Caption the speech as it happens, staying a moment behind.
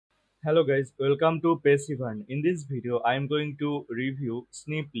Hello guys, welcome to Passivern. In this video, I am going to review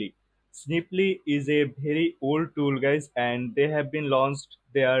Sniply. Sniply is a very old tool guys and they have been launched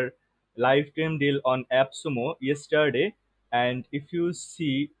their lifetime deal on appsumo yesterday, and if you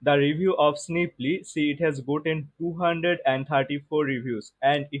see the review of Sniply, see it has gotten 234 reviews,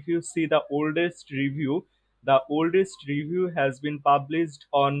 and if you see the oldest review has been published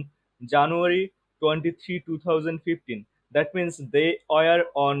on January 23, 2015. That means they were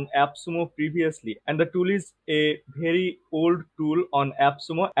on appsumo previously, and the tool is a very old tool on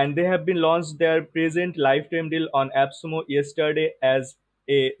appsumo, and they have been launched their present lifetime deal on appsumo yesterday as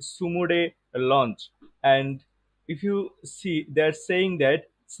a sumo day launch. And if you see, they're saying that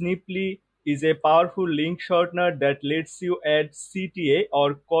Sniply is a powerful link shortener that lets you add CTA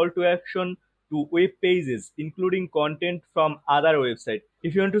or call to action to web pages, including content from other websites.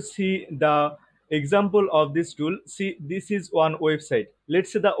 If you want to see the example of this tool, see, this is one website.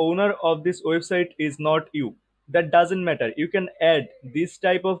 Let's say the owner of this website is not you. That doesn't matter. You can add this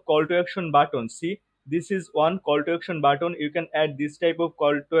type of call to action button. See, this is one call to action button. You can add this type of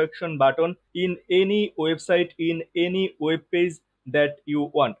call to action button in any website, in any web page that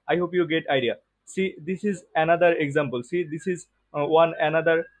you want. I hope you get idea. See, this is another example. See, this is one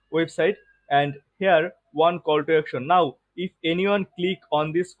another website, and here one call to action. Now if anyone click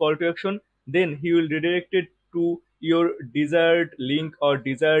on this call to action, then he will redirect it to your desired link or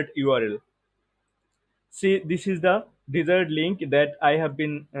desired URL. See, this is the desired link that I have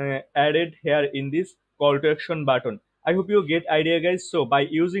been added here in this call to action button. I hope you get idea guys. So by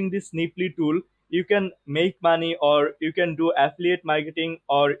using this Sniply tool, you can make money, or you can do affiliate marketing,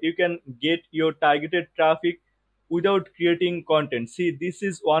 or you can get your targeted traffic without creating content. See, this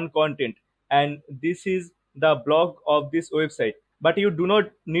is one content, and this is the blog of this website. But you do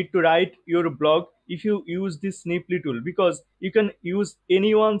not need to write your blog if you use this Sniply tool, because you can use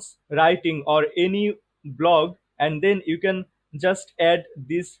anyone's writing or any blog, and then you can just add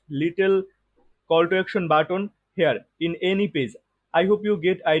this little call to action button here in any page. I hope you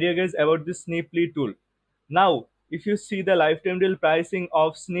get idea guys about this Sniply tool. Now if you see the lifetime deal pricing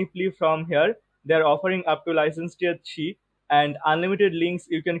of Sniply from here, they are offering up to license tier 3 and unlimited links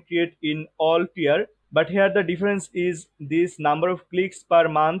you can create in all tier. But here the difference is this number of clicks per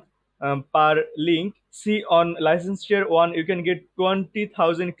month per link. See, on license tier 1 you can get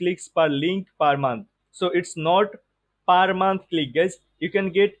 20,000 clicks per link per month. So it's not per month click guys, you can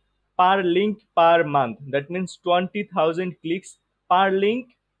get per link per month. That means 20,000 clicks per link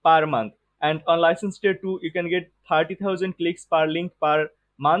per month. And on license tier 2 you can get 30,000 clicks per link per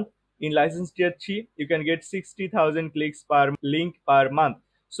month. In license tier 3 you can get 60,000 clicks per link per month.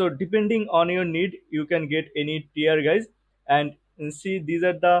 So depending on your need, you can get any tier guys. And see, these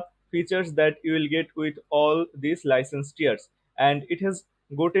are the features that you will get with all these license tiers, and it has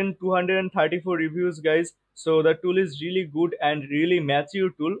gotten 234 reviews guys. So the tool is really good and really mature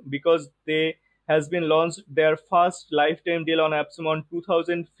tool, because they has been launched their first lifetime deal on appsumo on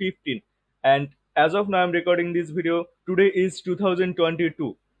 2015, and as of now I'm recording this video, today is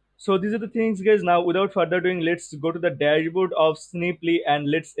 2022. So these are the things guys. Now without further doing, let's go to the dashboard of Sniply and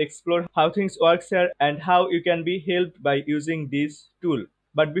let's explore how things works here and how you can be helped by using this tool.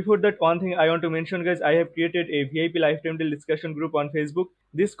 But before that, one thing I want to mention guys, I have created a VIP lifetime deal discussion group on Facebook.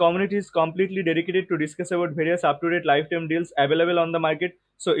 This community is completely dedicated to discuss about various up-to-date lifetime deals available on the market.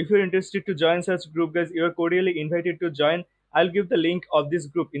 So if you're interested to join such group guys, you are cordially invited to join. I'll give the link of this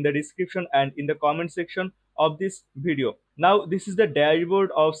group in the description and in the comment section of this video. Now this is the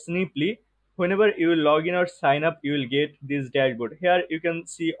dashboard of Sniply. Whenever you will log in or sign up, you will get this dashboard. Here you can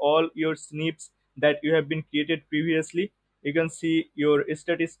see all your snips that you have been created previously. You can see your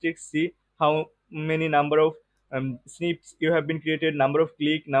statistics, see how many number of snips you have been created, number of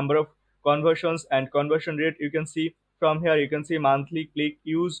click, number of conversions, and conversion rate. You can see from here. You can see monthly click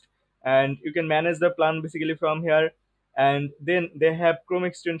used, and you can manage the plan basically from here. And then they have Chrome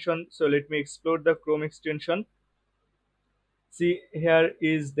extension. So let me explore the Chrome extension. See, here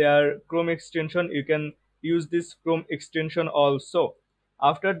is their Chrome extension. You can use this Chrome extension also.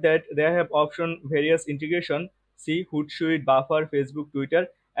 After that, they have option various integration. See, Hootsuite, Buffer, Facebook, Twitter,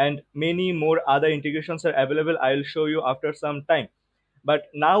 and many more other integrations are available. I will show you after some time. But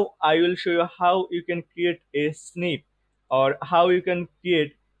now I will show you how you can create a snip, or how you can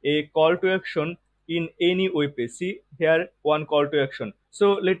create a call to action in any web page. See, here one call to action.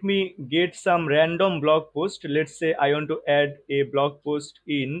 So let me get some random blog post. Let's say I want to add a blog post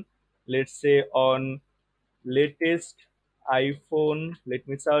in, let's say, on latest iPhone. Let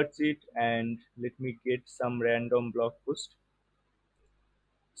me search it and let me get some random blog post.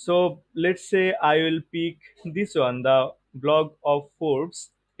 So let's say I will pick this one, the blog of Forbes,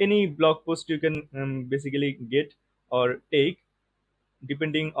 any blog post you can basically get or take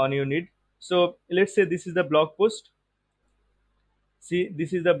depending on your need. So let's say this is the blog post. See,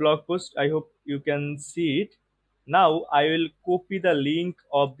 this is the blog post. I hope you can see it. Now I will copy the link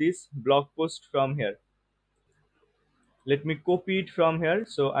of this blog post from here. Let me copy it from here.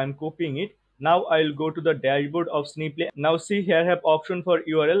 So I'm copying it. Now I'll go to the dashboard of Sniply. Now see, here have option for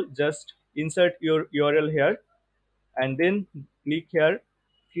URL. Just insert your URL here and then click here,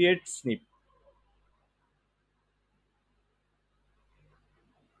 create snip.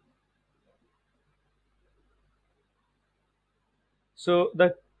 So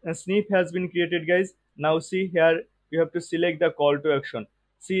the snip has been created, guys. Now see here, you have to select the call to action.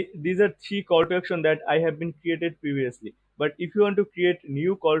 See, these are three call to action that I have been created previously. But if you want to create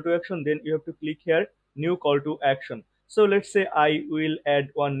new call to action, then you have to click here, new call to action. So let's say I will add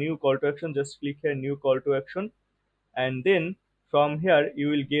one new call to action. Just click here, new call to action, and then from here you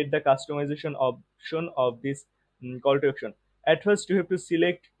will get the customization option of this call to action. At first you have to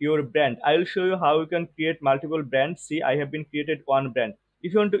select your brand. I will show you how you can create multiple brands. See, I have been created one brand.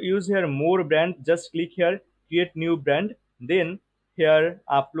 If you want to use here more brand, just click here, create new brand, then here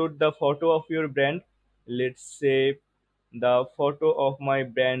upload the photo of your brand. Let's say the photo of my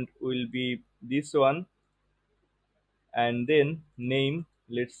brand will be this one, and then name,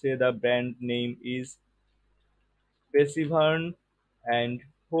 let's say the brand name is Passivern, and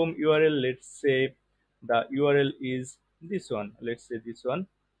home URL, let's say the URL is this one, let's say this one,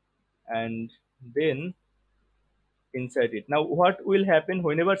 and then insert it. Now what will happen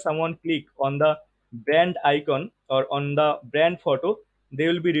whenever someone click on the brand icon or on the brand photo, they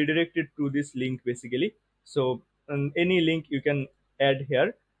will be redirected to this link basically. So any link you can add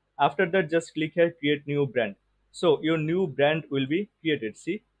here. After that, just click here, create new brand. So your new brand will be created.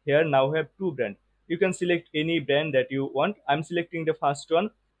 See, here now we have two brand. You can select any brand that you want. I'm selecting the first one.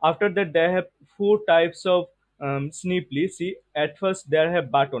 After that, they have four types of Sniply. See, at first there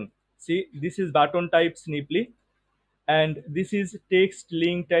have button. See, this is button type Sniply, and this is text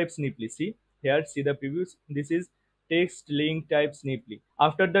link type Sniply. See here, see the previews. This is text link type Sniply.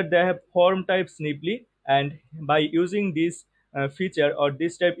 After that, they have form type Sniply, and by using this feature or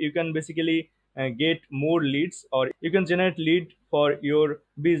this type, you can basically get more leads, or you can generate lead for your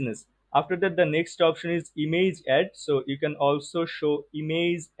business. After that, the next option is image ad. So you can also show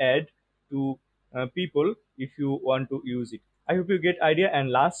image ad to people if you want to use it. I hope you get idea. And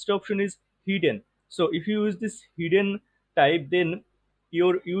last option is hidden. So if you use this hidden type, then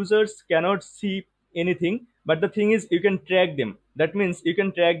your users cannot see anything, but the thing is you can track them. That means you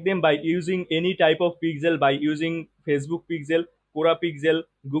can track them by using any type of pixel, by using Facebook pixel, Quora pixel,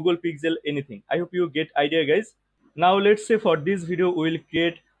 Google pixel, anything. I hope you get idea, guys. Now let's say for this video we will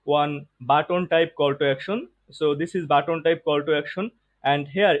create one button type call to action. So this is button type call to action, and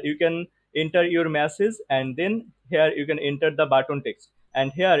here you can enter your message, and then here you can enter the button text,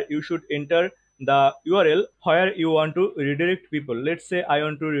 and here you should enter the URL where you want to redirect people. Let's say I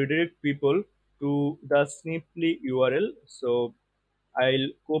want to redirect people to the Sniply URL. So I'll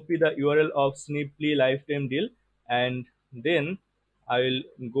copy the URL of Sniply lifetime deal, and then I will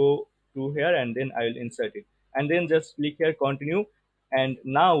go to here and then I will insert it, and then just click here, continue. And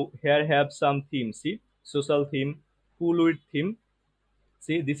now here have some theme. See, social theme, full width theme.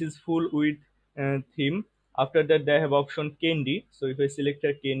 See, this is full width theme. After that, they have option candy. So if I select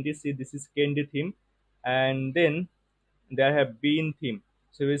a candy, see, this is candy theme, and then they have bean theme.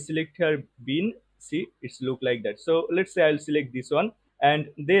 So we select here bean. See, it's look like that. So let's say I'll select this one, and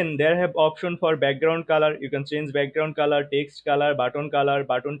then there have option for background color. You can change background color, text color,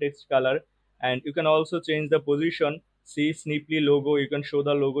 button text color, and you can also change the position. See, Sniply logo, you can show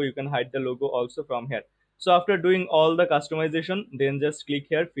the logo, you can hide the logo also from here. So after doing all the customization, then just click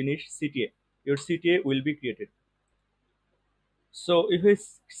here, finish CTA. Your CTA will be created. So if I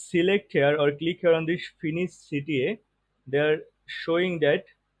select here or click here on this finish CTA, they're showing that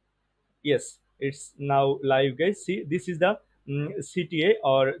yes, it's now live, guys. See, this is the CTA,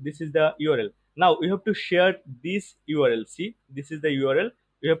 or this is the URL. Now you have to share this URL. See, this is the URL.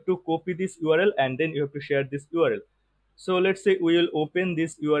 You have to copy this URL and then you have to share this URL. So let's say we will open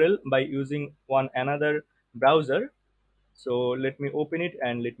this URL by using one another browser. So let me open it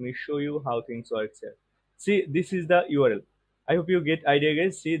and let me show you how things work here. See, this is the URL. I hope you get idea,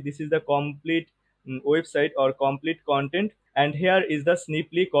 guys. See, this is the complete website or complete content, and here is the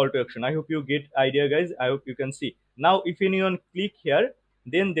Sniply call to action. I hope you get idea, guys. I hope you can see. Now if anyone click here,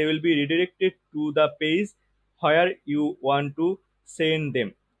 then they will be redirected to the page where you want to send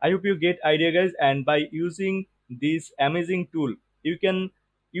them. I hope you get idea, guys. And by using this amazing tool, you can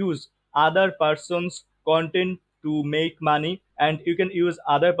use other person's content to make money, and you can use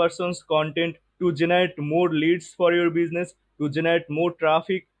other person's content to generate more leads for your business, to generate more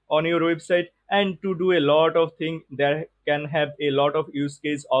traffic on your website, and to do a lot of things that can have a lot of use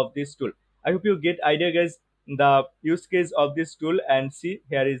case of this tool. I hope you get idea, guys, the use case of this tool. And see,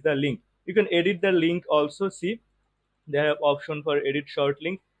 here is the link. You can edit the link also. See, they have option for edit short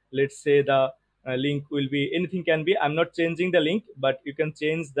link. Let's say the link will be anything, can be, I'm not changing the link, but you can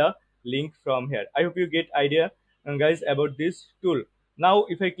change the link from here. I hope you get idea, guys, about this tool. Now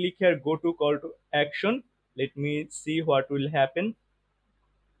if I click here, go to call to action, let me see what will happen.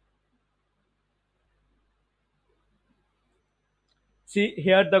 See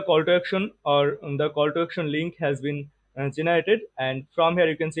here, the call to action, or the call to action link has been generated, and from here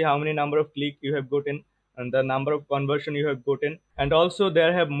you can see how many number of click you have gotten and the number of conversion you have gotten. And also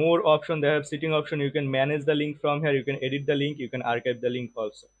there have more option, they have setting option, you can manage the link from here, you can edit the link, you can archive the link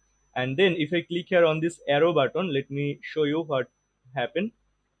also. And then if I click here on this arrow button, let me show you what happened.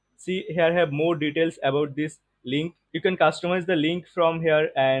 See here, I have more details about this link. You can customize the link from here,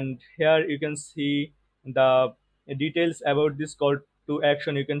 and here you can see the details about this call to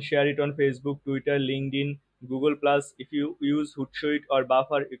action. You can share it on Facebook, Twitter, LinkedIn, Google Plus. If you use Hootsuite or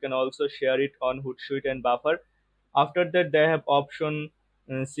Buffer, you can also share it on Hootsuite and Buffer. After that, they have option,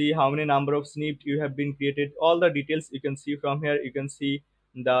 see how many number of snipped you have been created, all the details you can see from here. You can see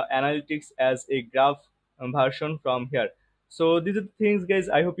the analytics as a graph version from here. So these are the things, guys,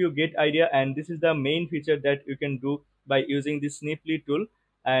 I hope you get idea, and this is the main feature that you can do by using this Sniply tool,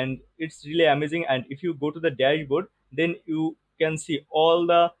 and it's really amazing. And if you go to the dashboard, then you can see all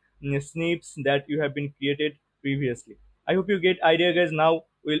the snips that you have been created previously. I hope you get idea, guys. Now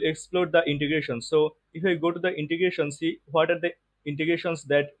we'll explore the integration. So if I go to the integration, see what are the integrations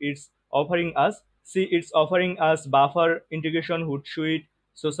that it's offering us. See, it's offering us Buffer integration, Hootsuite,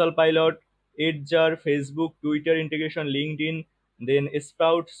 Social Pilot, Edger, Facebook, Twitter integration, LinkedIn, then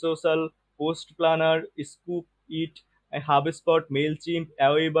Sprout Social, Post Planner, Scoop It, HubSpot, Mailchimp,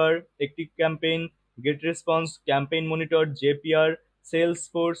 Aweber, Active Campaign, GetResponse, Campaign Monitor, JPR,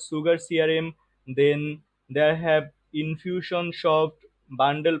 Salesforce, Sugar CRM. Then there have Infusionsoft,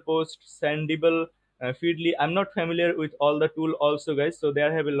 Bundle Post, Sendable, Feedly. I'm not familiar with all the tool also, guys. So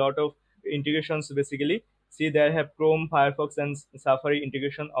there have a lot of integrations basically. See, there have Chrome, Firefox, and Safari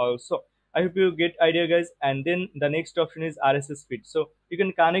integration also. I hope you get idea, guys. And then the next option is RSS feed. So you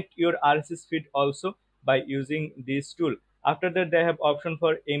can connect your RSS feed also by using this tool. After that, they have option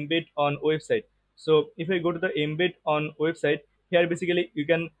for embed on website. So if I go to the embed on website, here basically you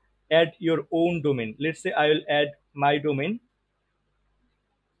can add your own domain. Let's say I will add my domain,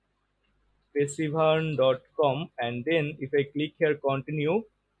 passivern.com, and then if I click here continue,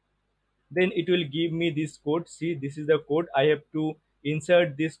 then it will give me this code. See, this is the code. I have to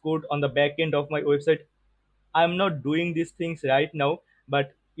insert this code on the back end of my website. I'm not doing these things right now,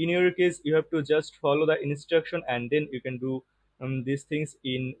 but in your case, you have to just follow the instruction, and then you can do these things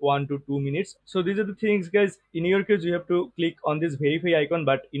in 1 to 2 minutes. So these are the things, guys. In your case, you have to click on this verify icon,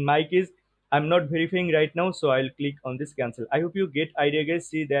 but in my case, I'm not verifying right now, so I'll click on this cancel. I hope you get idea, guys.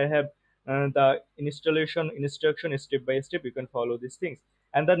 See, there have the installation instruction step by step. You can follow these things.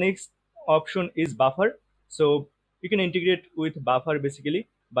 And the next option is Buffer. So you can integrate with Buffer basically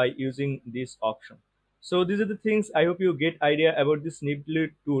by using this option. So these are the things. I hope you get idea about this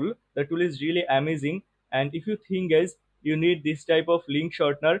Sniply tool. The tool is really amazing. And if you think, guys, you need this type of link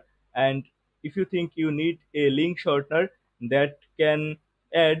shortener, and if you think you need a link shortener that can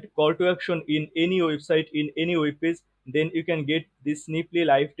add call to action in any website, in any web page, then you can get this Sniply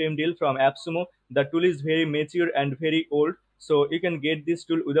lifetime deal from AppSumo. The tool is very mature and very old, so you can get this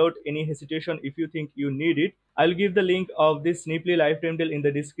tool without any hesitation if you think you need it. I'll give the link of this Sniply lifetime deal in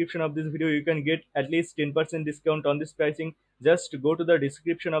the description of this video. You can get at least 10% discount on this pricing. Just go to the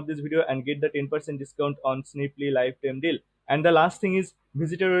description of this video and get the 10% discount on Sniply lifetime deal. And the last thing is,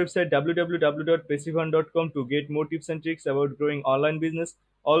 visit our website www.passivern.com to get more tips and tricks about growing online business.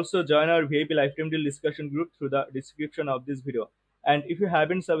 Also join our VIP lifetime deal discussion group through the description of this video. And if you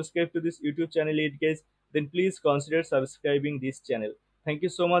haven't subscribed to this YouTube channel yet, guys, then please consider subscribing this channel. Thank you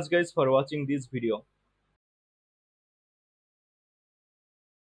so much, guys, for watching this video.